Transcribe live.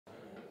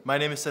My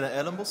name is Senne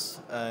Eylenbosch.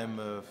 I'm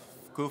a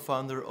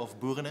co-founder of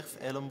Boerenerf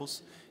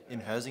Eylenbosch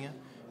in Huizingen.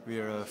 We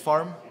are a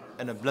farm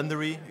and a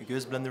blendery, a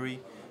geuze blendery.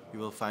 You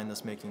will find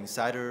us making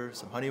cider,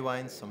 some honey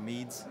wines, some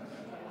meads.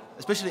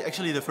 Especially,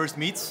 actually, the first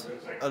meads,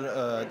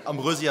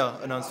 Ambrosia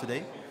announced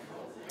today.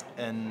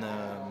 And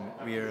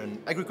we are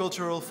an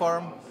agricultural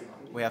farm.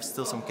 We have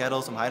still some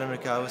cattle, some Highlander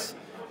cows.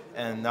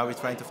 And now we're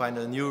trying to find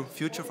a new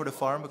future for the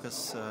farm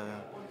because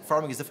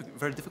farming is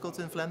very difficult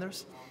in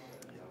Flanders.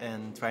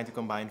 And trying to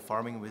combine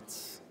farming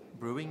with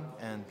brewing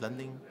and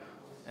blending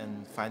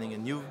and finding a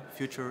new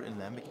future in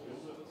Lambic.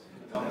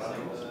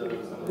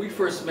 We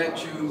first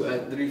met you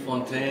at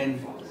Driefontein,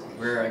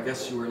 where I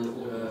guess you were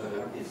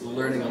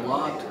learning a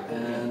lot.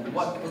 And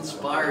what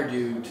inspired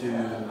you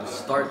to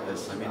start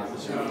this? I mean, it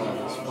was your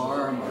father's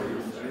farm, or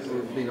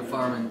you've been a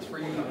farmer in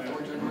 3,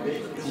 4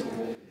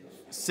 generations?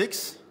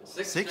 Six,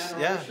 Six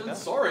yeah. generations?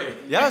 Sorry.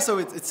 Yeah,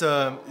 so that's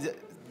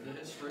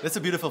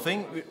a beautiful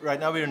thing. Right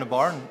now we're in a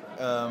barn.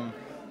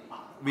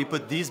 We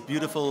put these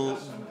beautiful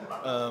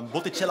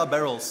Botticella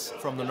barrels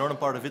from the northern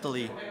part of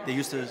Italy. They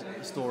used to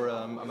store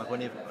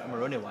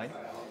Amarone wine.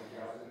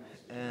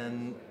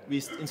 And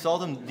we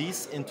installed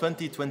these in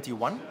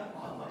 2021.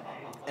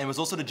 And it was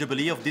also the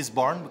jubilee of this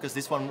barn because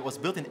this one was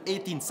built in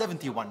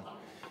 1871.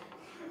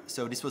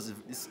 So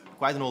it's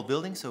quite an old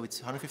building, so it's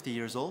 150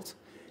 years old.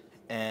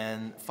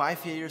 And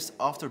 5 years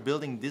after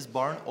building this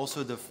barn,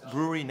 also the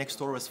brewery next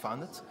door was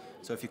founded.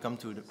 So if you come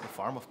to the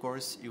farm, of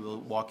course, you will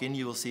walk in,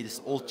 you will see this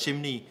old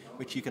chimney,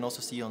 which you can also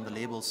see on the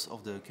labels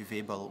of the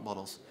cuvée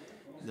bottles,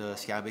 the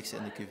Schaerbeekse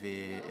and the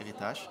cuvée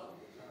Heritage.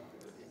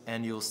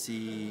 And you'll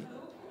see,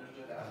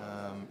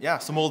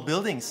 some old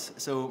buildings.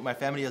 So my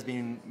family has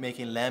been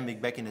making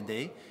lambic back in the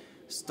day,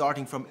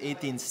 starting from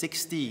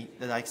 1860,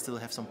 that I still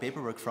have some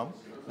paperwork from.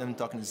 Then I'm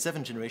talking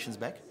 7 generations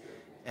back.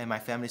 And my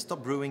family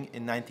stopped brewing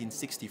in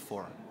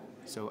 1964.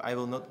 So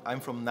I'm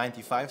from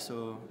 95,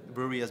 so the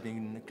brewery has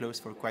been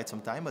closed for quite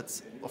some time,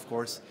 but of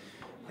course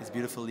it's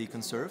beautifully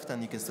conserved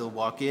and you can still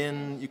walk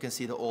in, you can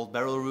see the old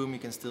barrel room, you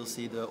can still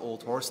see the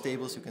old horse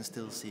stables, you can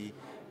still see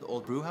the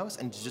old brew house,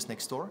 and it's just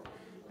next door.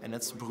 And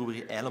that's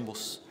Boerenerf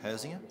Eylenbosch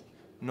Huizingen.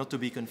 Not to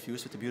be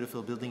confused with the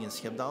beautiful building in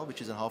Schepdaal,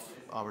 which is a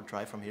half-hour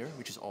drive from here,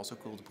 which is also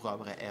called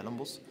Brouwerij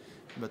Eylenbosch,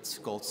 but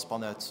called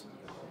Spannuit,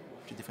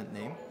 with a different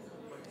name.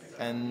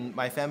 And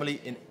my family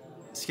in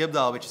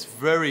Schepdaal, which is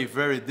very,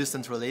 very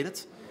distant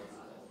related,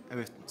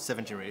 with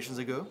 7 generations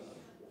ago,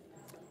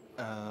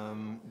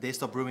 they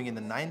stopped brewing in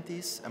the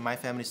 90s, and my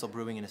family stopped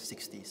brewing in the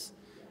 60s.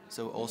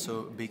 So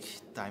also a big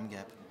time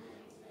gap.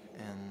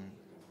 And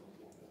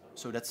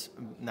so that's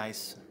a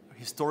nice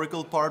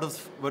historical part of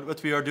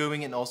what we are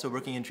doing, and also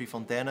working in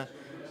Driefontein.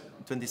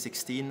 In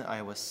 2016,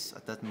 I was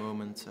at that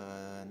moment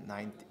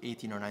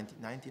 19 or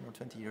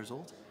 20 years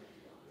old.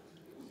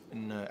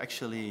 And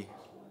actually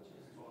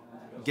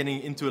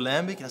getting into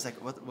Lambic, and I was like,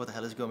 what the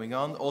hell is going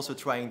on? Also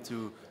trying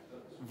to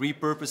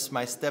repurpose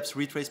my steps,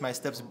 retrace my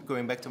steps,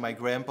 going back to my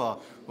grandpa,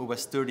 who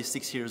was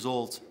 36 years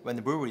old when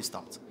the brewery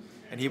stopped.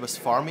 And he was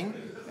farming,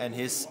 and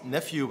his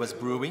nephew was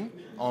brewing,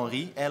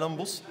 Henri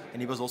Eylenbosch,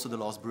 and he was also the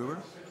last brewer.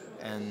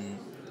 And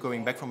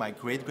going back from my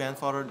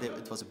great-grandfather,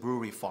 it was a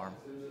brewery farm.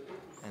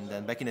 And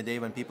then back in the day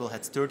when people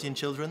had 13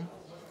 children,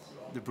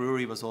 the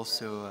brewery was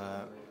also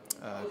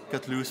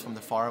cut loose from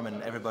the farm,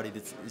 and everybody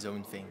did his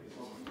own thing.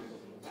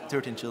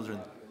 13 children.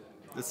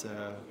 That's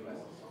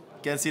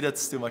can't see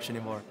that's too much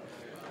anymore.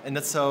 And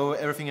that's how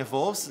everything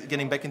evolves.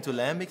 Getting back into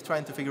Lambic,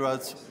 trying to figure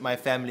out my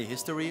family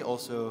history,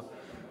 also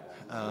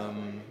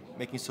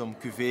making some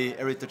cuvée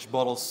heritage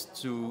bottles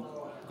to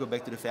go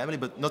back to the family,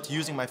 but not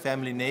using my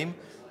family name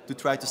to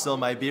try to sell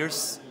my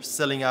beers,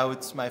 selling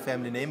out my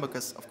family name,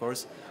 because of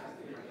course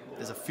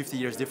there's a 50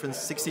 years difference,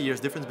 60 years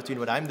difference between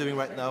what I'm doing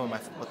right now and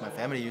what my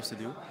family used to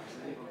do.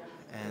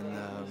 And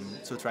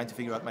so trying to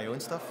figure out my own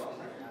stuff.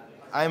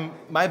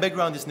 My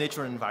background is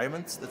nature and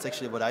environment. That's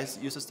actually what I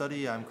used to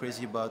study. I'm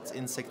crazy about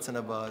insects and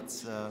about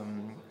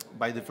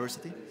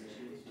biodiversity.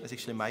 That's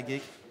actually my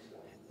gig.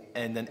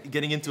 And then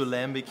getting into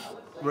Lambic,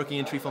 working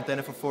in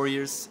Driefontein for 4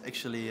 years,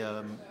 actually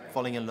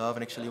falling in love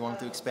and actually wanting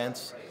to expand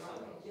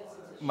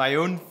my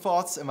own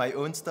thoughts and my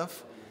own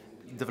stuff,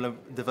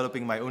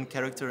 developing my own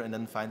character, and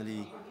then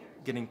finally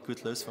getting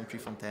good close from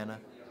Driefontein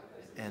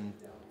and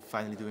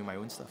finally doing my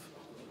own stuff.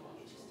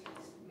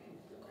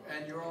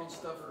 And your own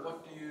stuff,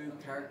 what do you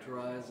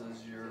characterize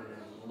as your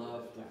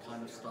love, the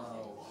kind of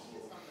style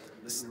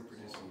that you're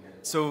producing here?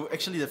 So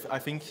actually, I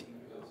think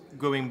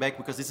going back,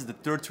 because this is the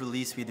 3rd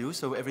release we do,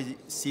 so every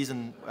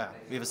season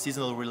we have a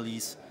seasonal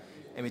release,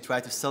 and we try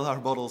to sell our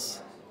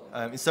bottles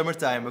in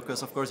summertime,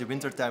 because of course in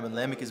wintertime when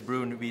Lambic is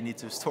brewed, we need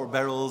to store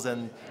barrels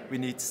and we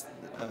need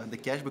the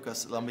cash,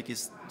 because Lambic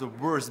is the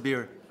worst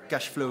beer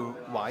cash flow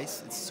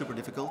wise. It's super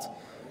difficult.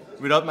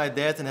 Without my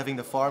dad and having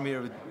the farm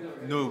here,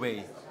 no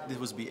way this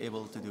was be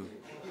able to do.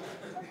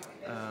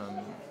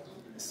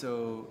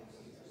 So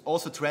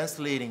also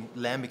translating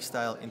Lambic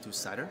style into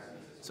cider.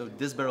 So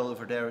this barrel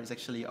over there is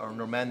actually our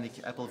Normandic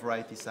apple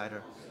variety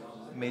cider,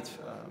 made,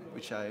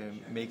 which I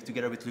make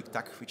together with Luc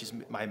Tack, which is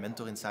my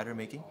mentor in cider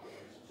making.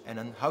 And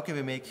then how can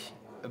we make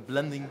a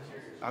blending.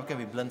 How can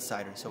we blend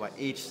cider? So I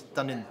age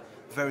tannin,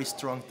 very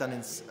strong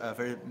tannins,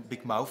 very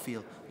big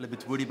mouthfeel, a little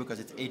bit woody because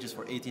it ages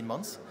for 18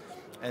 months.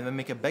 And we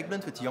make a back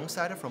blend with young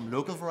cider from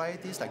local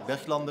varieties like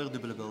Berglander,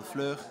 Dubbele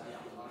Bellefleur,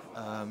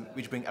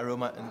 which bring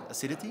aroma and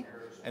acidity.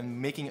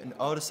 And making an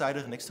oude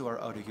cider next to our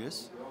oude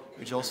geuze,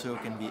 which also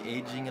can be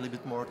aging a little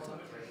bit more.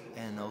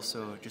 And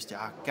also just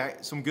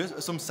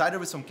some cider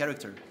with some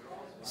character.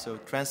 So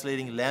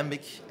translating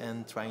lambic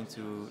and trying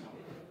to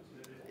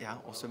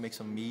also make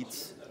some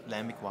meat,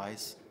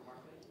 lambic-wise.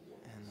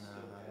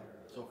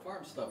 So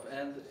farm stuff,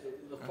 and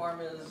the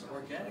farm is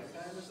organic,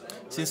 I understand?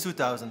 Since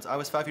 2000. I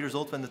was 5 years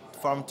old when the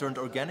farm turned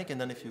organic,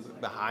 and then if you go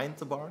behind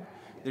the barn,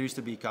 there used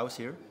to be cows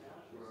here.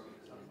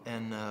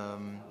 And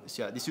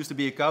this used to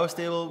be a cow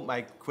stable.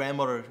 My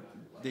grandmother,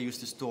 they used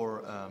to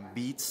store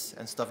beets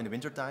and stuff in the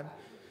wintertime.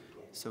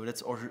 So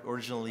that's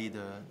originally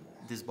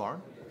this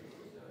barn.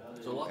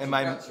 So lots of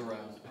cats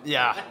around.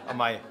 Yeah,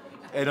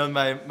 and then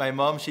my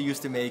mom, she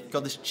used to make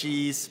cottage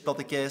cheese,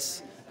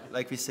 patates,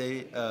 like we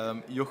say,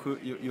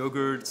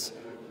 yogurts,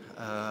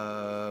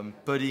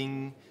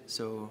 pudding.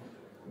 So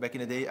back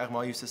in the day,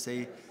 Armand used to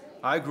say,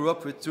 I grew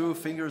up with 2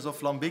 fingers of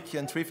lambic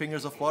and 3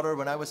 fingers of water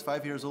when I was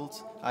 5 years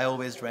old. I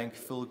always drank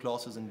full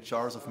glasses and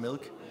jars of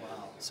milk.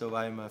 Wow. So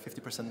I'm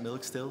 50%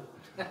 milk still.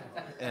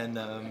 And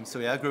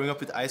growing up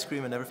with ice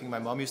cream and everything my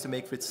mom used to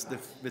make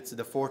with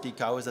the 40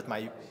 cows that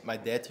my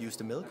dad used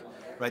to milk.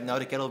 Right now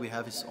the cattle we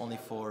have is only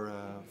for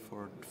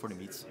the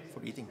meats,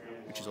 for eating,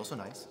 which is also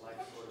nice.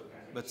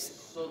 But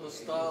so the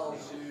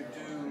styles you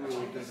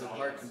do, does it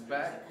harken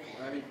back?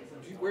 I mean,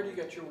 where do you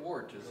get your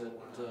wort? Is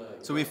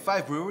it? So we have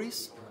 5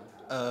 breweries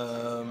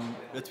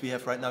that we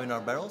have right now in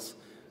our barrels.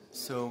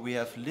 So we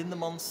have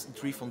Lindemans,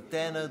 Drie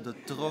Fonteinen, De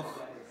Trog.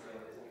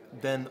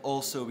 Then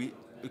also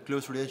a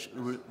close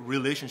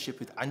relationship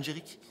with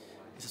Angerik.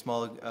 It's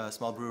a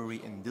small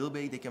brewery in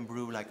Dilbeek. They can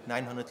brew like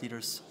 900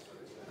 liters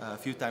a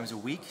few times a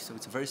week. So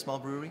it's a very small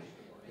brewery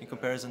in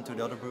comparison to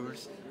the other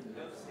brewers.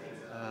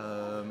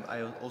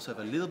 I also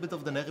have a little bit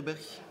of the Nerberg,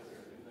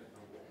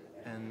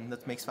 and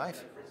that makes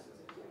 5.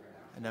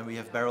 And then we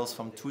have barrels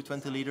from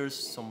 220 liters,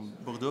 some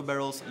Bordeaux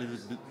barrels, a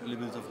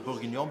little bit of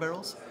Bourguignon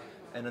barrels.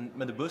 And then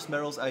the most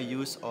barrels I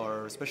use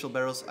are special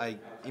barrels I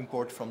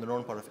import from the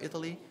northern part of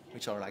Italy,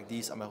 which are like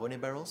these Amarone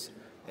barrels.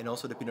 And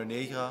also the Pinot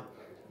Negra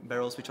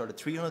barrels, which are the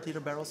 300 liter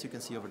barrels you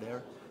can see over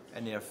there.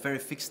 And they are very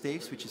thick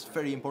staves, which is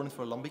very important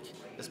for lambic,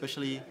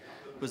 especially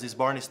because this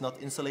barn is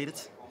not insulated.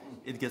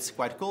 It gets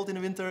quite cold in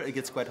the winter, it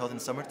gets quite hot in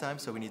the summertime,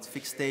 so we need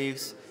thick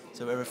staves,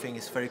 so everything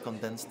is very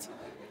condensed.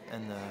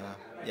 And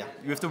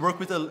you have to work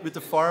with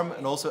the farm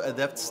and also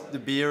adapt the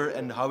beer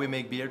and how we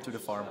make beer to the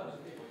farm.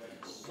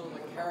 So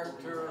the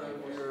character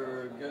of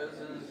your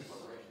gueuses,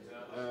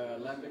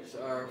 lambics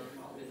are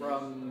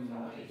from,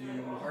 do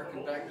you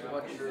harken back to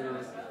what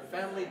your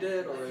family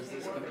did, or is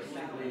this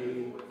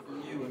completely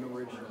new and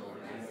original?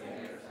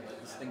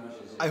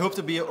 Distinguishes it? I hope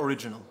to be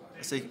original.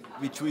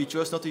 We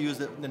chose not to use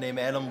the name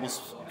Eylenbosch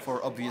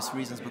for obvious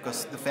reasons,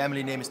 because the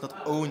family name is not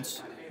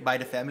owned by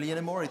the family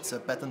anymore. It's a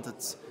patented,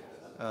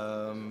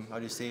 how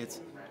do you say it?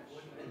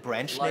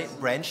 Branch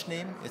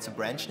name. It's a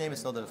branch name.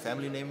 It's not a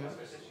family name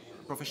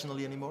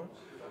professionally anymore.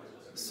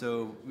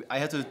 So I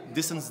had to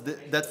distance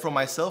that from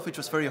myself, which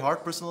was very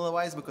hard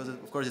personal-wise, because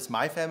of course it's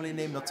my family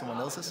name, not someone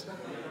else's.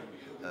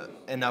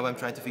 And now I'm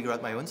trying to figure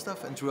out my own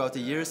stuff. And throughout the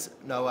years,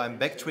 now I'm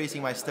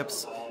backtracing my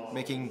steps,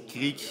 making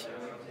Greek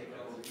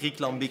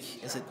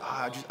lambic, and said,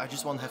 I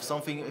just want to have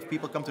something. If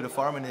people come to the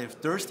farm and they're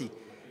thirsty,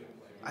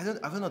 I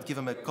will not give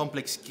them a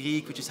complex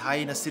Greek, which is high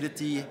in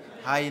acidity,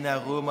 high in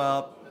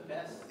aroma.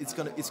 It's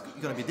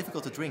gonna be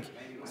difficult to drink.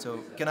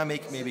 So can I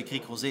make maybe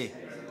Greek rosé?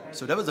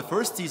 So that was the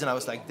first season. I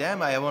was like,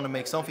 damn, I want to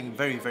make something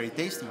very, very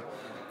tasty.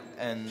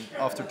 And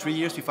after 3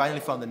 years, we finally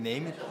found a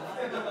name.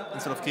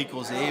 Instead of Greek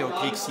rosé or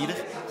Greek cider,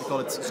 we call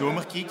it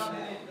Zomerkriek.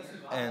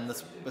 And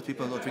that's what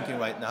people are drinking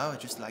right now.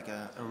 It's just like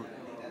a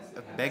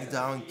back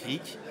down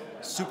Greek,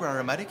 super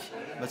aromatic,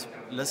 but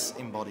less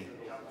in body.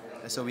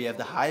 And so we have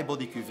the high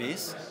body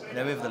cuvées, and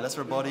then we have the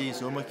lesser body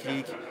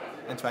Zomerkriek,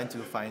 and trying to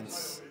find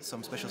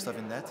some special stuff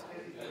in that.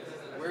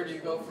 Where do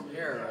you go from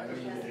here? I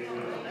mean,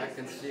 I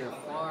can see a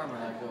farm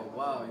and I go,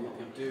 wow, you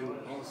could do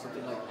almost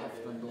something like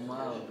Afton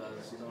Normal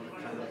does,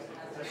 kind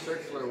of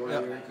circular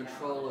where you're in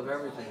control of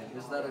everything.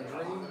 Is that a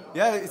dream?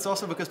 Yeah, it's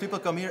also because people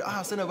come here,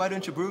 Senne, why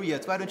don't you brew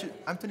yet? Why don't you?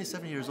 I'm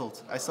 27 years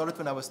old. I started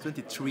when I was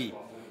 23.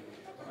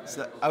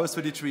 So I was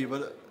 23,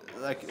 but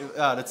I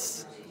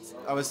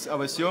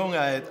was young.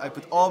 I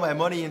put all my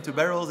money into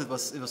barrels. It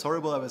was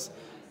horrible. I was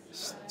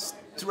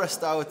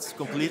stressed out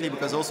completely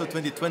because also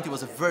 2020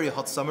 was a very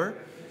hot summer.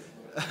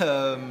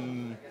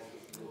 And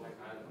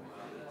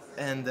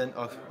then,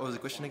 what was the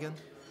question again?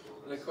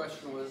 The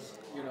question was,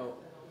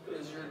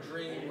 is your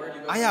dream, where do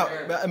you go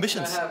from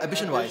there?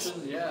 Ambition-wise.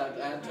 Yeah,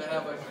 and to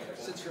have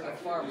since you're in a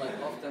farm like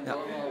often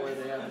where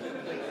they have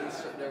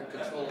their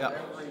control of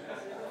every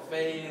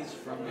phase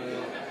from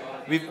the...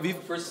 We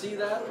foresee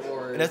that,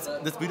 or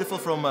that's beautiful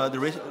from the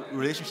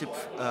relationship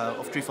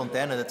of Drie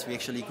Fonteinen, that we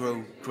actually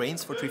grow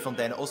grains for Drie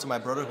Fonteinen. Also, my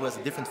brother, who has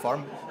a different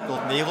farm called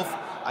Nerov,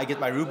 I get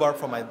my rhubarb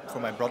from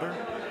my brother,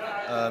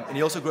 and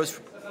he also grows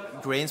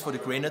grains for the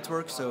grain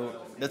network. So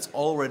that's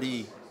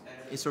already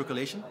in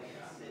circulation.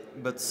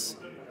 But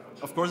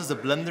of course, as a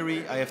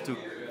blendery, I have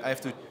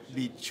to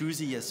be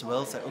choosy as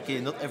well. So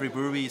okay, not every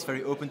brewery is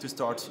very open to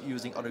start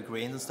using other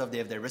grains and stuff. They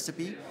have their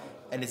recipe,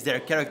 and it's their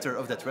character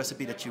of that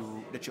recipe that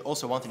you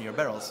also want in your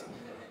barrels.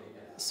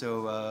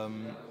 So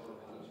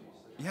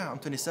yeah, I'm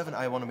 27.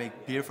 I want to make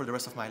beer for the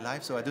rest of my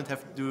life, so I don't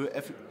have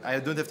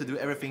to do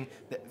everything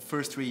the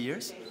first 3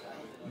 years.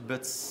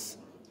 But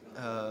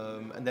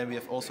and then we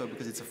have also,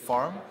 because it's a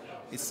farm,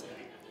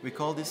 we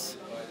call this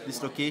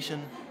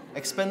location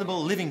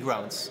expendable living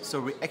grounds.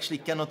 So we actually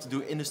cannot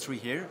do industry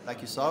here,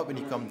 like you saw when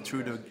you come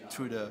through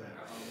the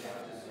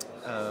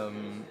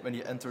when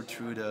you enter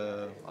through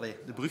the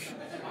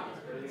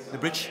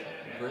bridge.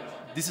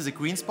 This is a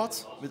green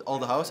spot with all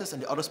the houses,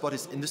 and the other spot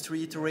is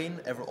industry terrain,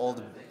 all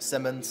the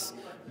cement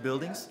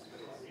buildings.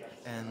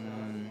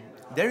 And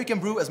there you can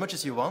brew as much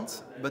as you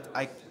want, but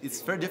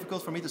it's very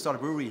difficult for me to start a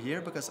brewery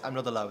here because I'm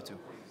not allowed to.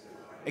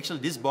 Actually,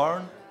 this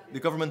barn, the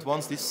government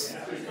wants this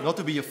not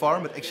to be a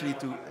farm, but actually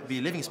to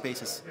be living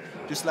spaces.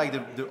 Just like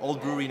the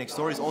old brewery next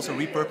door is also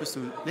repurposed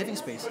to living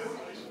space.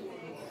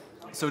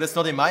 So that's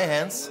not in my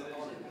hands.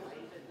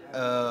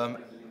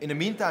 In the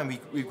meantime,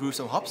 we grew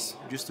some hops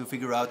just to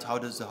figure out how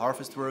does the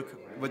harvest work,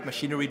 what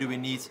machinery do we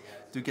need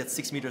to get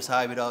 6 meters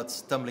high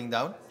without tumbling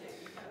down.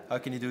 How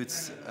can you do it?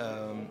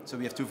 So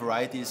we have two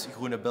varieties,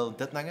 Groene Bel and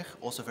Detnanger,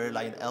 also very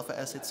high in alpha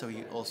acid,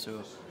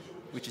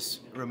 which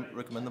is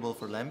recommendable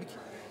for lambic.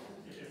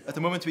 At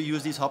the moment, we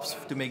use these hops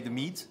to make the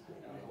mead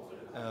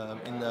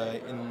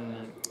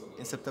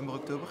in September,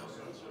 October,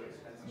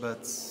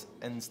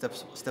 and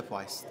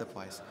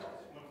stepwise.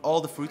 All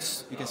the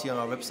fruits you can see on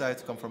our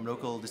website come from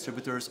local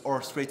distributors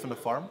or straight from the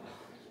farm,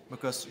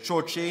 because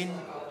short chain,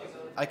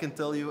 I can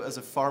tell you as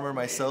a farmer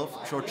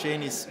myself, short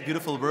chain is a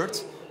beautiful word,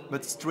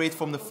 but straight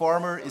from the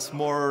farmer is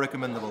more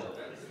recommendable.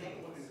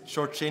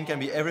 Short chain can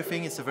be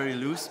everything, it's a very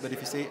loose, but if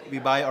you say we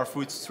buy our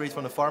fruits straight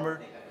from the farmer,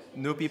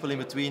 no people in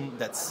between,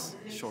 that's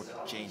short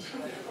chain.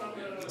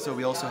 So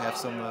we also have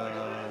some,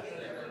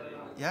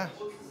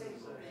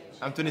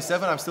 I'm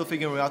 27, I'm still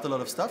figuring out a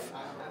lot of stuff,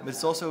 but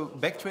it's also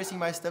backtracing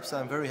my steps.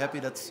 I'm very happy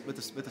that with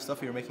the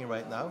stuff we're making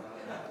right now,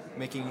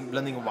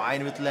 blending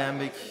wine with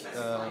lambic,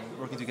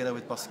 working together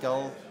with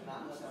Pascal,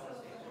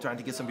 trying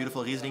to get some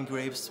beautiful Riesling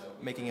grapes,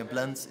 making a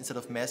blend instead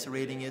of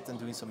macerating it, and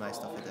doing some nice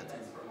stuff with that.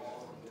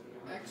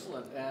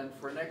 Excellent. And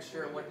for next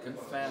year, what can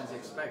fans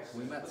expect?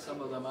 We met some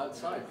of them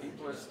outside.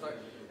 People are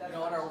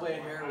on our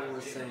way here, we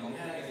were saying,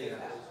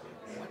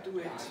 what do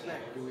we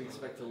expect? Do we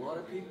expect a lot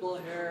of people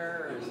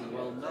here? Is he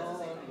well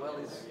known? Well,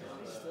 he's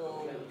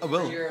still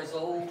 3 years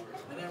old.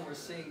 And then we're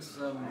seeing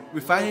some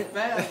fans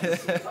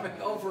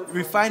coming over.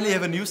 We finally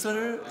have a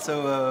newsletter.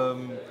 So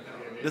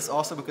that's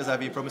awesome, because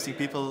I've been promising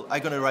people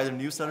I'm going to write a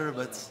newsletter,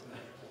 but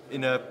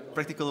in a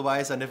practical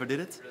wise, I never did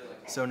it.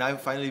 So now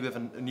finally we have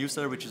a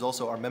newsletter, which is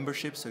also our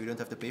membership, so you don't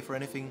have to pay for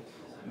anything.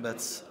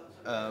 But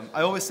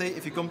I always say,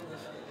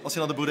 als je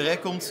naar de boerderij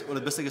komt, wordt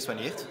het beste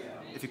gesoigneerd.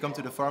 If you come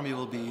to the farm, you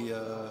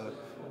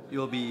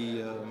will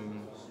be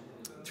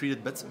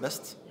treated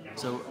best.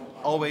 So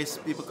always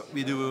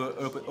we do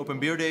open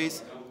beer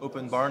days,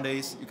 open barn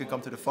days. You can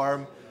come to the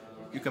farm.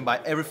 You can buy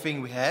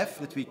everything we have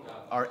that we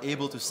are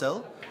able to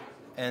sell,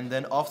 and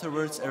then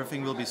afterwards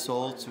everything will be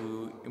sold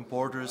to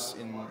importers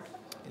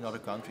in other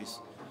countries.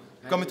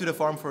 Coming to the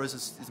farm for us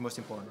is the most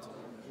important.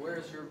 Where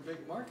is your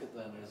big market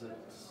then? Is it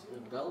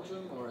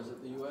Belgium, or is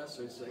it the US,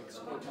 or is the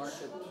export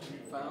market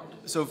found?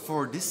 So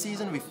for this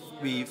season,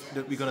 we're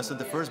going to send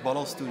the first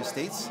bottles to the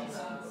States,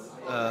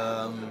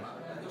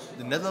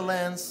 the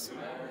Netherlands.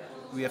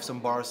 We have some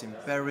bars in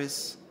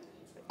Paris.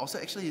 Also,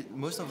 actually,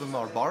 most of them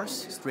are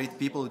bars, straight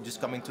people just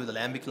coming to the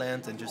lambic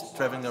land and just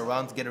traveling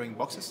around gathering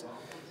boxes.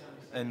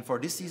 And for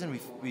this season,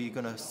 we're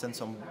going to send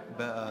some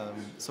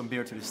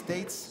beer to the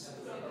States.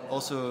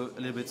 Also a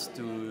little bit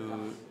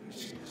to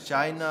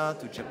China,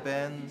 to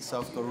Japan,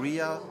 South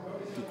Korea,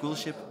 to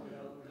Coolship,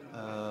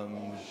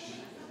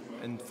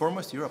 and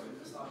foremost Europe.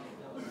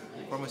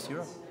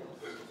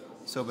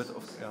 So,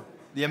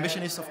 the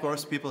ambition is, of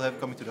course, people have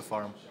coming to the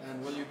farm.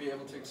 And will you be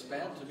able to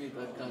expand to meet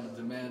that kind of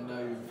demand now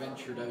you've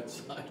ventured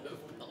outside of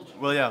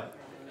Belgium? Well, yeah.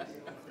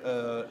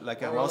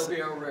 Like or will it be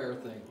a rare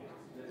thing?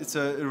 It's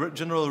a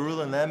general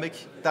rule in lambic.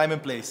 Time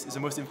and place is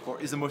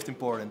the most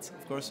important.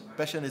 Of course,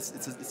 passion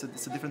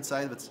it's a different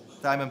side, but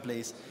time and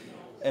place.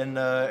 And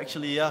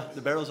actually,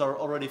 the barrels are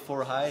already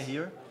 4 high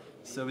here,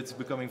 so it's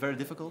becoming very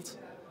difficult.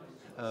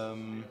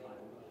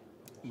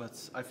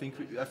 But I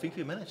think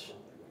we manage.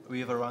 We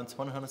have around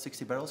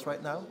 160 barrels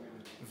right now,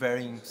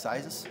 varying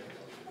sizes,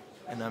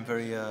 and I'm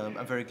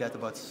very glad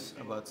about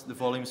the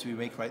volumes we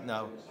make right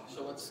now.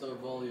 So what's the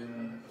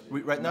volume?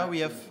 Right now we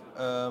have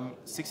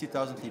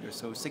 60,000 liters,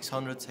 so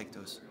 600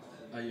 hectos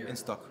a year. In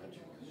stock.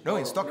 No,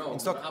 in stock. No, in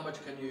stock. How much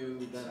can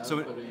you then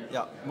output a year?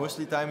 Yeah,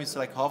 mostly time it's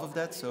like half of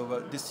that.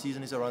 So this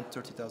season is around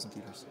 30,000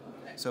 liters.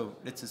 So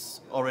this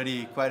is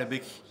already quite a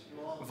big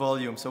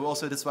volume. So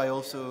that's why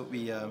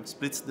we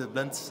split the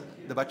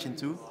batch in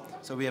two.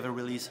 So we have a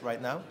release right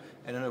now,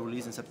 and then a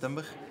release in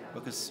September,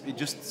 because we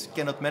just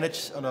cannot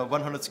manage on a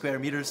 100 square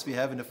meters we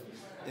have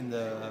in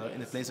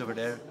the place over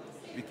there.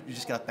 We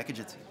just cannot package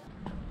it.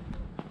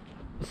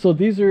 So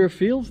these are your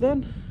fields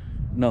then?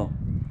 No.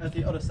 At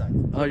the other side.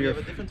 So we have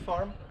a different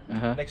farm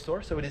next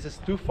door. So this is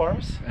 2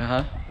 farms,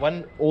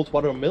 one old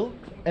water mill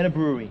and a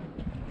brewery.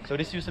 So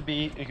this used to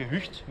be a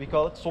gehucht, we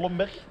call it,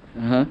 Sollenberg.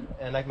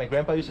 And like my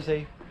grandpa used to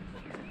say,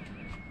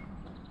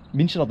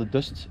 München had the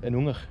dust and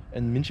hunger,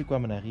 and München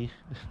kwamen naar hier.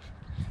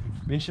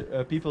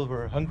 München, people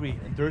were hungry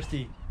and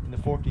thirsty in the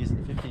 40s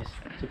and 50s,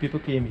 so people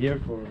came here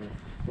for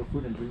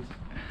food and drinks.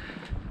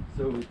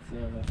 So it's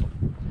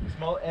a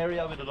small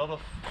area with a lot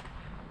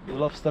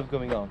of stuff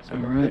going on. So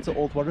it's an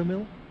old water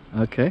mill,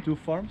 2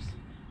 farms,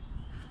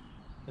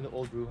 and the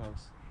old brew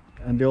house.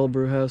 And the old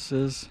brew house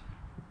is?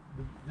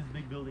 This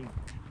big building.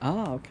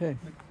 Ah, okay.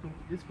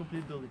 This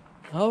complete building.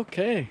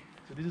 Okay.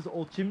 So this is the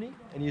old chimney,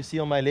 and you see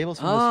on my labels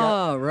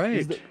from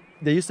right.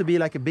 There used to be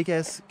like a big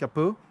ass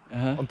capot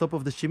on top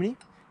of the chimney,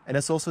 and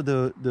that's also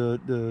the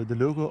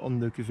logo on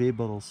the cuvée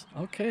bottles.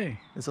 Okay.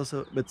 It's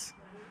also, but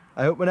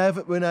I hope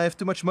when I have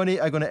too much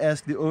money, I'm gonna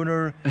ask the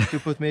owner to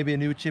put maybe a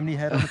new chimney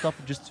head on the top,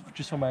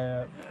 just for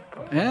my.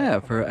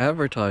 For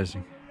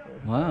advertising.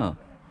 Wow.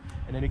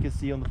 And then you can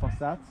see on the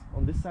facade,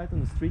 on this side,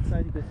 on the street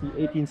side, you can see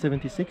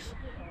 1876,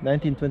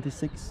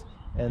 1926,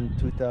 and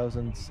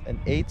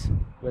 2008,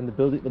 when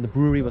the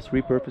brewery was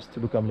repurposed to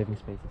become living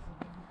spaces.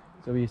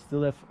 So we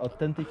still have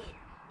authentic.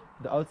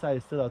 The outside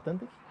is still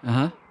authentic.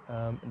 And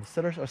the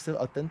cellars are still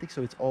authentic,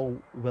 so it's all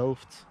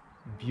whelved,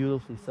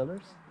 beautifully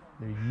cellars.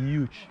 They're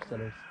huge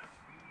cellars.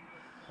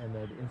 And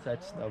the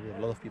insides, now we have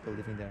a lot of people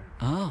living there.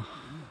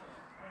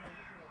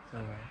 So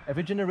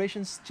every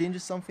generation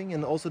changes something,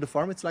 and also the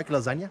farm, it's like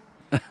lasagna.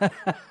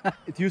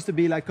 It used to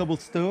be like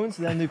cobblestones,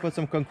 then you put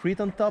some concrete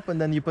on top, and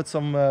then you put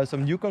some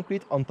new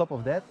concrete on top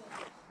of that.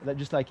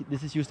 Just like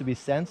this used to be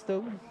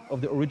sandstone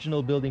of the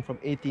original building from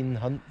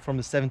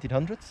the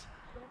 1700s,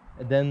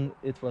 and then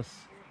it was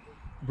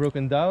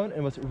broken down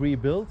and was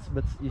rebuilt.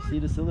 But you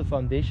see, still the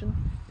foundation.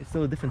 It's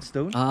still a different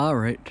stone.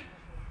 Right.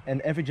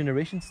 And every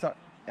generation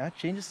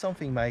changes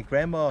something. My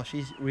grandma,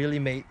 she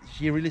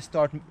really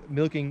started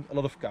milking a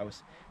lot of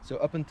cows. So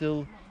up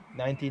until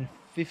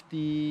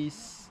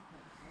 1950s,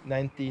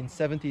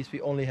 1970s,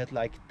 we only had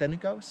like 10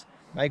 cows.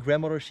 My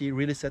grandmother, she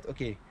really said,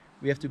 okay,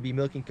 we have to be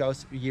milking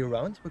cows year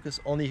round,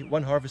 because only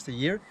one harvest a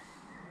year.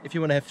 If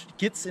you want to have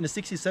kids in the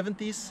 60s,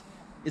 70s,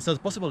 it's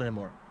not possible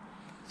anymore.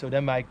 So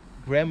then my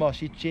grandma,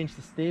 she changed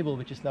the stable,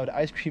 which is now the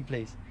ice cream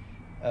place,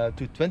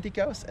 to 20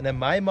 cows. And then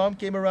my mom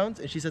came around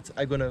and she said,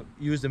 I'm gonna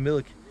use the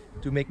milk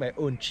to make my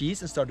own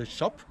cheese and start a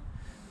shop.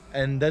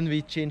 And then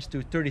we changed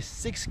to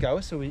 36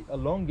 cows, so we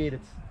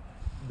elongated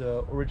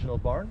the original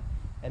barn.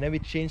 And then we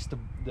changed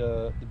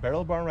the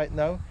barrel barn right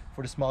now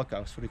for the small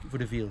cows, for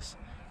the veals.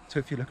 So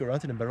if you look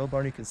around in the barrel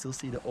barn, you can still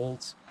see the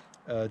old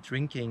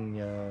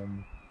drinking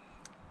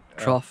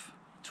trough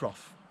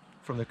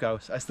from the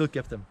cows. I still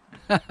kept them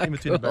in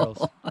between the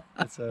barrels.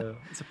 It's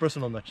a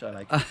personal notch I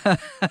like.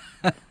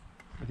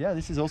 But yeah,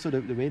 this is also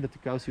the way that the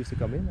cows used to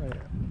come in.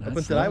 Up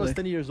until I was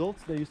 10 years old,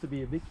 there used to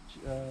be a big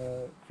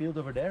field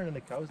over there, and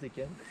the cows, they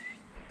came,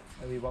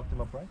 and we walked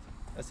them upright.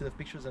 I still have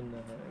pictures and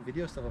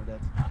video stuff of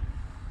that.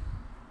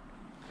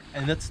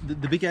 And that's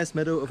the big ass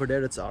meadow over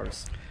there. That's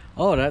ours.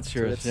 Oh, that's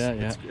yours. So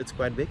it's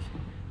quite big.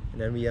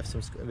 And then we have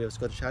a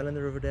Scottish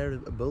Highlander over there,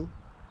 a bull,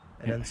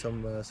 and then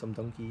some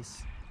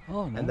donkeys.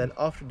 Oh, no. And then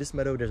after this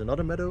meadow, there's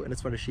another meadow, and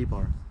it's where the sheep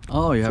are.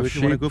 Oh, you have sheep. So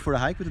if you want to go for a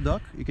hike with the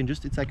dog, you can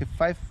just, it's like a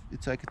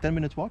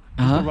 10-minute walk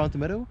around the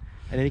meadow,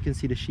 and then you can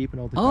see the sheep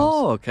and all the cows.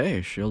 Oh,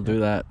 okay. She'll do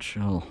that.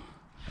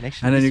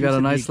 And then you got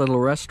a nice little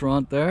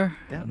restaurant there,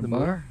 the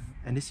bar.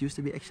 And this used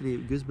to be actually a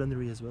goose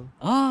blendery as well.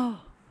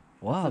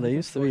 Wow, they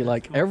used to be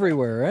like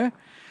everywhere, eh?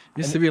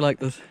 Used to be like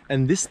this.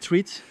 And this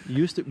street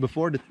used to,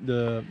 before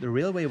the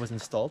railway was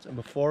installed, and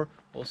before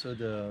also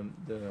the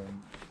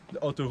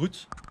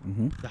autoroute,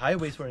 the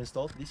highways were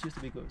installed, this used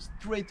to go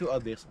straight to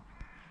Oud-Beersel.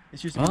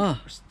 This used to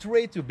be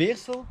straight to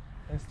Beersel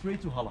and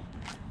straight to Halle.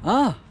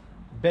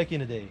 Back in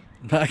the day.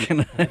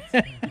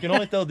 You can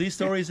only tell these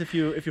stories if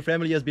your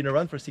family has been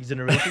around for 6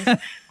 generations.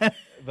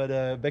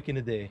 But back in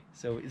the day.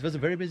 So it was a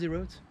very busy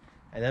road.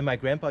 And then my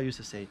grandpa used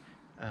to say,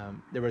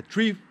 there were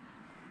 3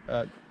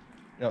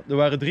 er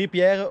waren 3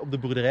 pierren op de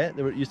boerderij.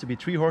 There used to be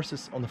 3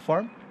 horses on the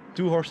farm,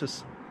 2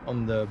 horses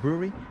on the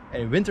brewery.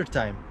 And in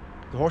wintertime,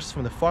 the horses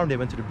from the farm, they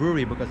went to the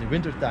brewery, because in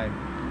wintertime,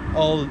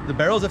 all the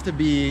barrels have to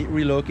be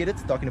relocated,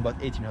 talking about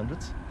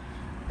 1800s.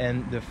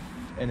 And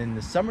in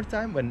the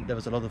summertime, when there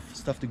was a lot of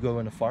stuff to go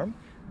on the farm,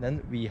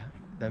 then we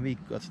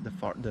got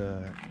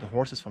the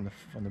horses from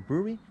the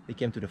brewery. They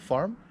came to the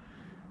farm.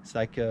 It's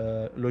like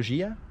a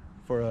logia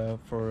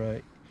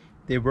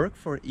they work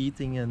for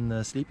eating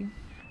and sleeping.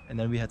 And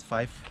then we had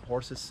 5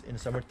 horses in the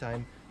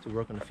summertime to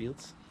work on the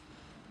fields.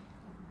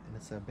 And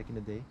that's back in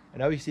the day.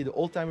 And now you see the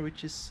old-timer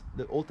riches.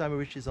 The old-timer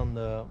riches on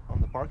the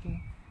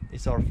parking.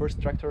 It's our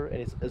first tractor, and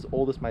it's as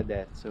old as my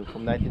dad. So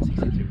from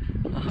 1962.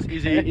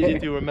 It's easy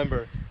to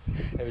remember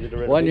And we did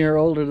a 1 year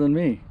older than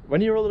me.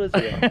 1 year older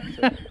than you.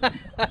 So.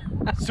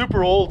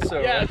 Super old, so.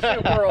 Yeah,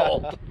 super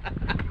old.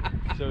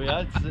 So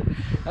yeah,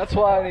 That's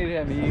why I need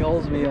him. He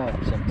holds me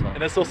up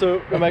sometimes. and that's also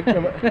when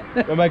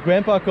my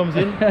grandpa comes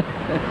in.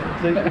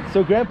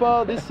 So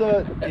grandpa, this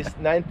is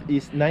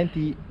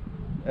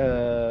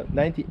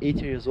 98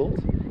 years old,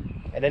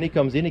 and then he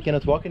comes in. He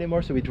cannot walk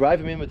anymore, so we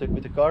drive him in with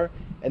the car,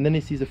 and then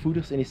he sees the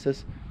foeders and he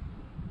says,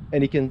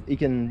 and he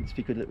can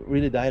speak with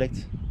really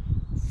dialect,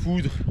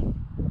 foeder,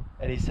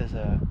 and he says,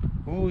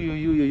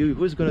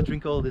 who's gonna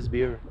drink all this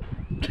beer?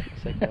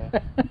 It's like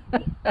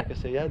I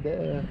say, yeah.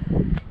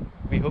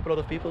 We hope a lot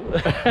of people.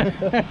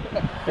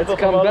 Let's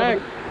come back.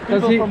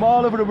 People from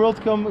all over the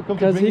world come to drink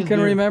Because he this can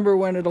beer. remember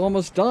when it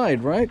almost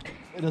died, right?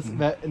 And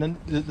then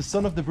the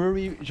son of the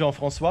brewery,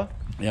 Jean-François.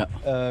 Yeah.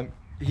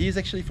 He is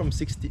actually from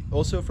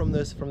also from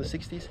the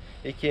 60s.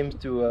 He came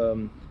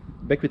to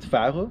back with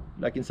Faro,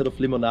 like instead of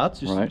limonade,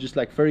 just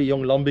like very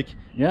young lambic,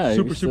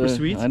 super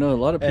sweet. I know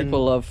a lot of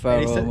people love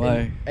Faro.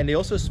 And they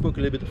also spoke a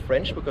little bit of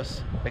French,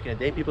 because back in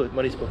the day people with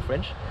money spoke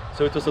French.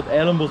 So it was not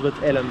Eylenbosch but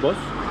Eylenbosch.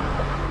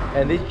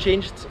 And they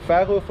changed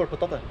Faro for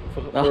patata,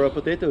 for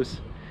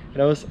potatoes.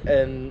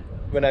 And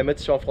when I met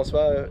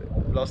Jean-François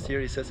last year,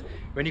 he says,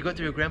 when you go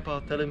to your grandpa,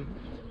 tell him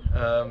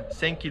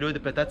 5 kilos de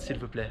patates, s'il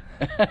vous plaît.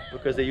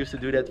 Because they used to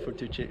do that to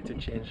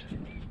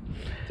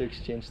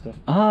exchange stuff.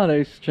 Ah, they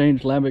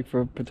exchanged lambic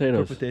for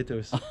potatoes. For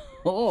potatoes.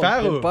 Oh,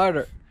 Faro. good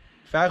barter.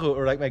 Faro,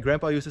 or like my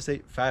grandpa used to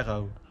say,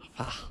 Faro.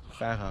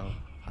 Faro.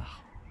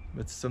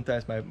 But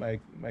sometimes my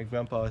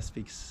grandpa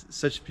speaks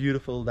such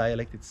beautiful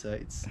dialect. It's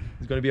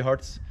going to be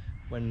hard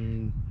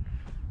when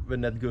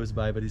that goes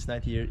by. But he's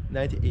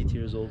 98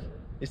 years old.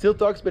 He still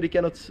talks, but he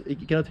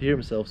cannot hear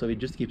himself, so he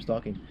just keeps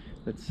talking.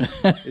 It's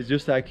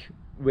just like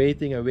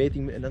waiting,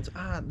 and then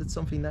that's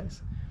something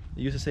nice.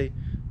 He used to say,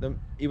 de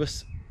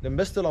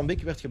beste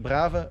lambic werd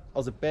gebraven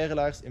als de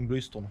perelaars in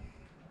bloei stonden.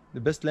 The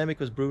best lambic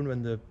was brewed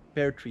when the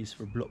pear trees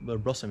were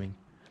blossoming.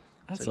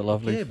 That's so, a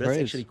lovely phrase. But that's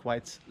actually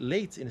quite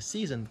late in the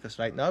season, because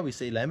right now we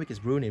say lambic is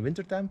brewed in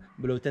wintertime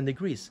below 10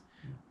 degrees.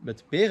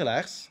 But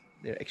perelaars,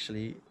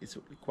 it's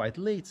quite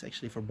late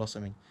actually for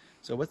blossoming.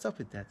 So what's up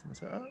with that? And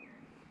so,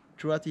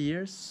 throughout the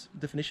years,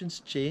 definitions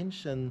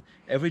change, and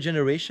every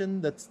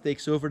generation that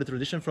takes over the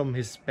tradition from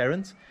his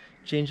parent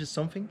changes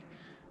something,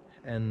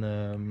 and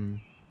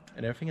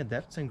everything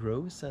adapts and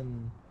grows,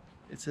 and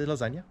it's a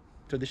lasagna.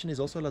 Tradition is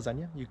also a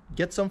lasagna. You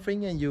get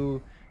something and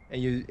you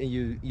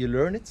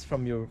learn it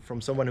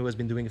from someone who has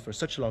been doing it for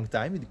such a long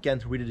time. You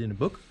can't read it in a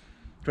book.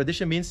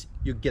 Tradition means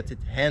you get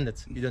it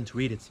handed. You don't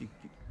read it.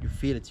 You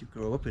feel it. You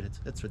grow up with it.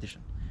 That's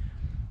tradition.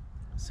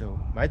 So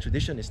my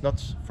tradition is not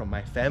from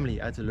my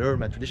family. I had to learn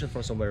my tradition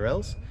from somewhere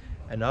else,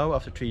 and now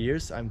after 3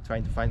 years, I'm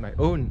trying to find my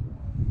own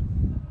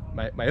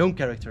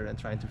character and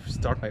trying to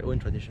start my own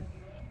tradition.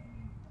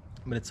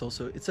 But it's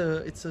also it's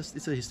a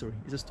history.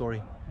 It's a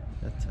story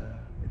that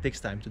it takes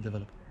time to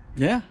develop.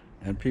 Yeah,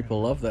 and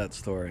people love that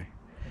story.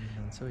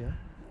 And so yeah.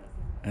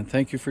 And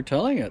thank you for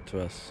telling it to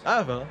us.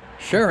 Well,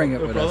 sharing it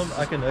no with problem. us.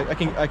 I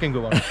can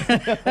go on.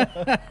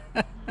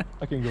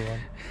 I can go on.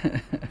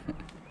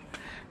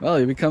 Well,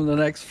 you become the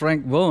next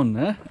Frank Boon,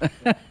 huh?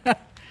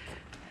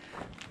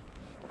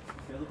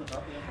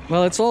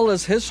 Well, it's all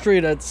this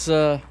history that's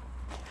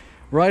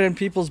right in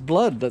people's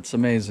blood. That's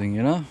amazing,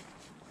 you know?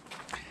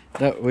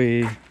 That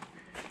we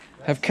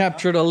have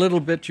captured a little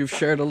bit. You've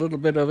shared a little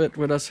bit of it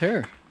with us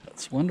here.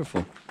 That's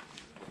wonderful.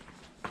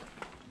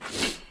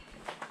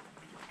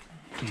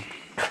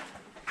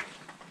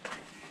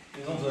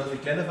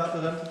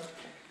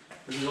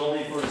 This is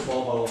only for the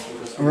small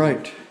bottles.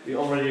 Right. We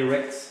already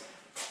wrecked.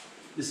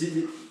 You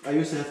see, I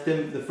used to have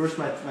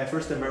my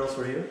first 10 barrels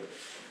were here,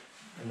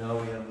 and now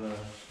we have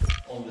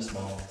all the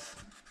small ones.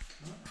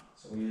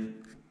 So we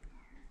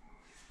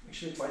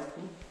actually quite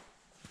cool.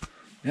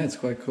 Yeah, it's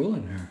quite cool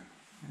in here.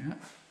 Yeah.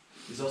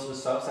 It's also the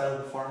south side of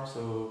the farm,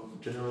 so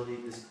generally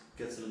this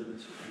gets a little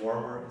bit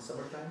warmer in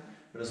summertime.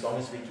 But as long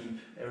as we keep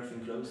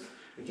everything closed,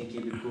 we can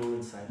keep it cool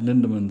inside.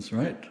 Lindemans,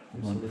 right? So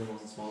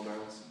Lindemans and small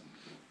barrels.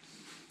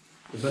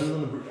 Depending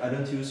on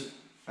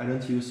I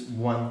don't use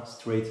one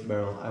straight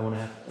barrel. I want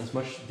to have as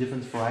much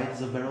different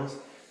varieties of barrels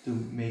to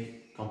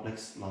make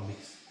complex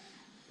lambics.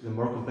 The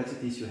more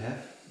complexities you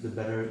have, the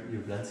better your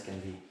blends can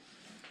be.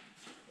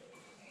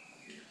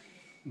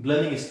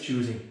 Blending is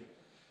choosing.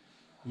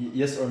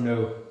 Yes or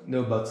no,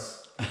 no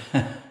buts.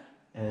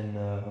 And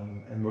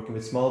working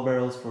with small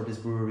barrels for this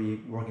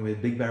brewery, working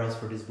with big barrels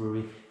for this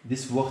brewery.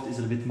 This wort is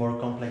a little bit more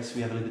complex.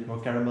 We have a little bit more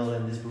caramel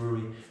in this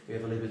brewery. We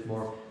have a little bit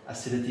more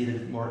acidity, a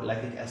little bit more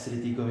lactic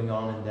acidity going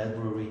on in that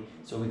brewery.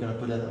 So we're going to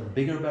put that on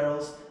bigger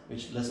barrels,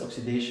 with less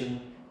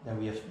oxidation. Then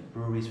we have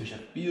breweries which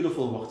have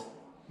beautiful wort,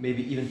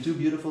 maybe even too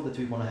beautiful that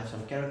we want to have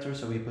some character.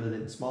 So we put it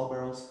in small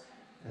barrels,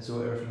 and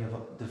so everything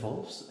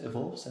evolves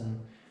and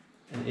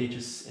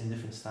ages in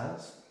different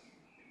styles.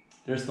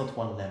 There's not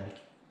one lambic.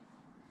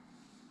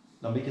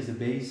 Lambic is the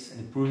base,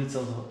 and it proves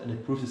itself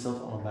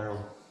on a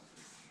barrel.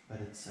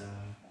 But it's a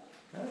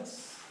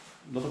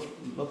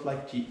lot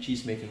like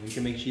cheese making. You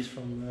can make cheese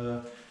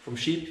from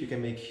sheep. You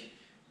can make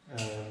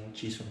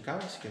cheese from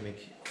cows, you can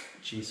make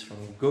cheese from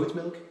goat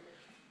milk,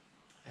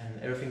 and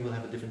everything will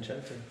have a different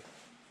character.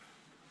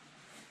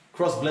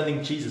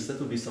 Cross-blending cheeses, that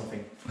would be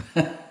something.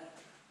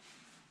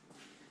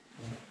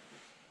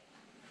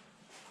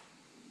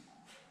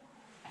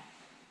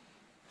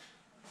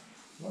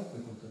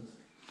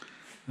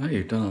 Oh,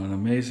 you've done an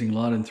amazing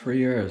lot in 3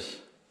 years.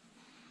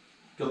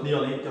 Ik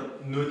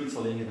had nooit iets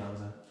alleen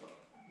gedaan.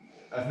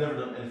 I've never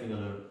done anything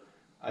alone.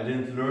 I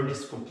didn't learn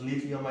this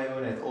completely on my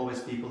own. I had always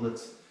people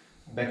that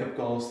backup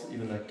calls,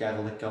 even like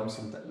cattle that comes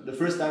sometimes. The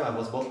first time I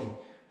was bottling,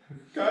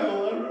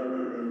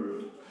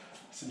 cattle,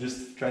 so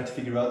just trying to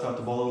figure out how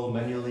to bottle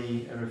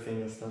manually,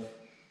 everything and stuff.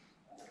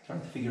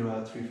 Trying to figure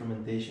out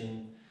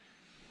re-fermentation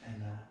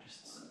and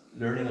just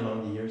learning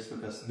along the years,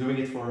 because doing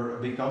it for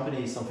a big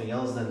company is something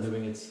else than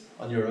doing it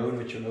on your own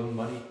with your own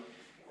money.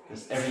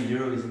 Because every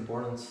euro is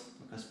important,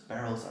 because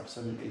barrels are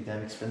so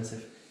damn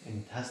expensive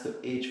and it has to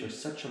age for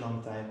such a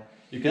long time.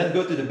 You cannot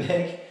go to the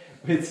bank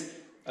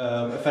with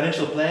a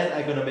financial plan,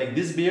 I'm gonna make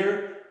this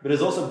beer, but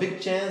there's also a big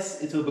chance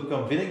it will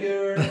become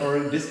vinegar, or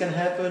this can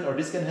happen, or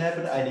this can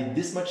happen, I need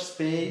this much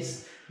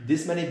space,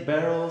 this many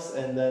barrels,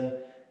 and then,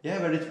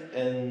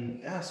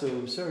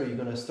 so sir, you're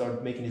gonna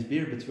start making this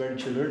beer, but where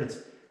did you learn it?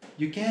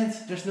 You can't,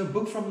 there's no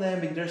book from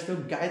Lambic, there's no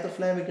guide of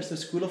Lambic, there's no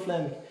school of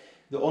Lambic.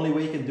 The only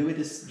way you can do it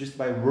is just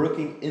by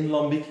working in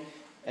Lambic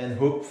and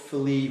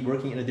hopefully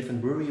working in a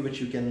different brewery which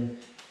you can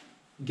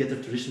get the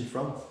tradition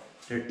from.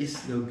 There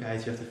is no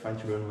guide, you have to find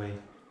your own way.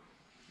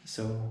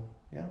 So,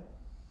 yeah.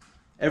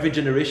 Every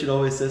generation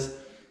always says,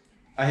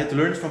 I had to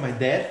learn it from my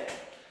dad,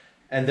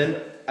 and then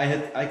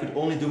I could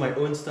only do my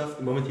own stuff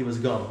the moment he was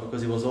gone,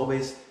 because he was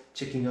always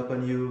checking up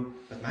on you.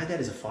 But my dad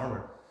is a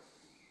farmer.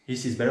 He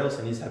sees barrels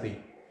and he's happy.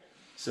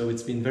 So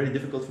it's been very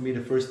difficult for me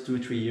the first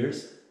 2-3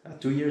 years,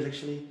 2 years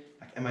actually.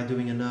 Like, am I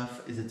doing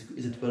enough? Is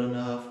it well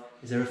enough?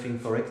 Is everything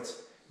correct?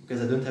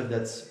 Because I don't have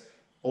that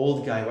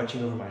old guy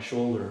watching over my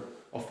shoulder.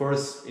 Of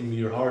course, in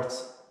your heart,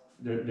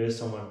 there's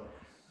someone,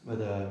 but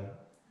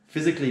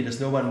physically, there's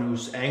no one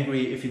who's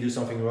angry if you do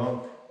something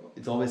wrong.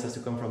 It always has to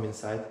come from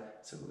inside.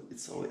 So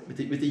it's always,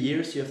 with the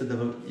years, you have to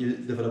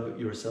develop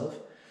yourself.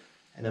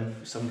 And then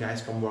some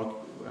guys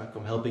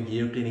come helping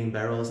here, cleaning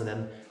barrels, and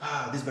then,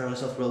 this barrel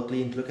is not well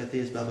cleaned, look at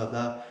this, blah, blah,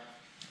 blah.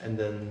 And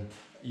then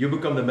you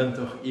become the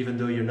mentor, even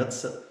though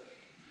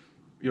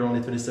you're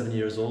only 27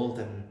 years old,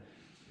 and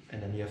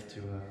then you have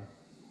to,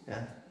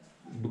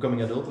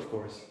 becoming adult, of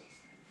course.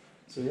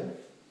 So yeah.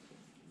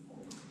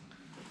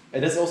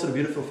 And that's also the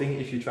beautiful thing,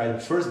 if you try the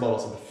first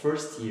bottles of the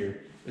first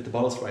year with the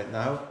bottles right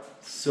now,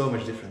 so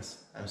much difference.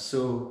 I'm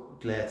so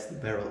glad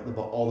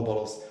all the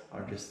bottles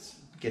are just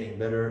getting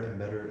better and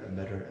better and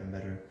better and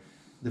better.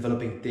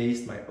 Developing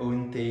taste, my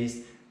own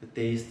taste,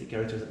 the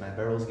characters that my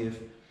barrels give,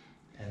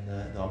 and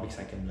the lambics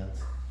I can blend.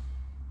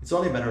 It's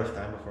only a matter of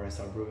time before I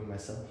start brewing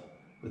myself,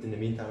 but in the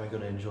meantime I'm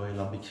going to enjoy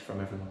lambic from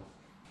everyone.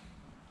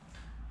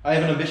 I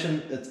have an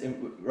ambition that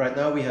right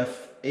now we have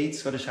 8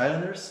 Scottish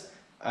Highlanders,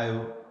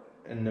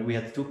 and we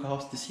had 2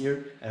 calves this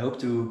year. I hope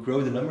to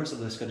grow the numbers of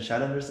the Scottish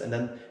Highlanders, and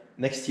then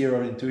next year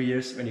or in 2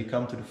 years, when you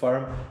come to the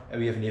farm and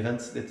we have an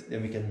event,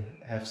 then we can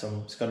have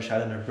some Scottish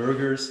Highlander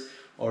burgers,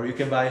 or you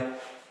can buy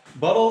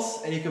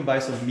bottles and you can buy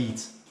some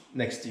meat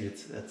next to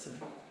it. That's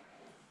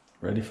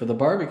ready for the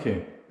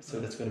barbecue. So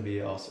that's going to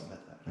be awesome.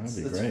 That'd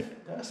be great.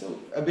 Yeah, so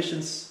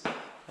ambitions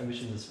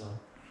as well.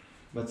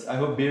 But I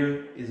hope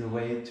beer is a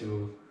way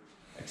to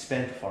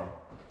expand the farm.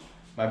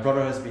 My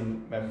brother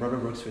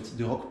works with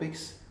Duroc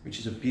pigs, which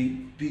is a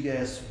big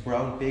ass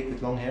brown pig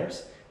with long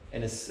hairs,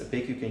 and it's a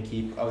pig you can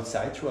keep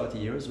outside throughout the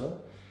year as well,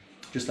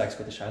 just like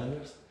Scottish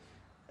Highlanders.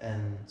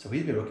 And so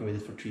we've been working with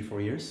it for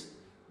 3-4 years,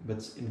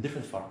 but in a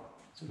different farm.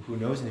 So who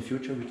knows, in the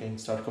future we can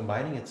start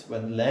combining it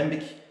when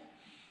lambic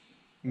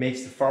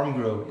makes the farm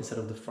grow instead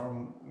of the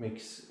farm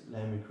makes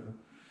lambic grow.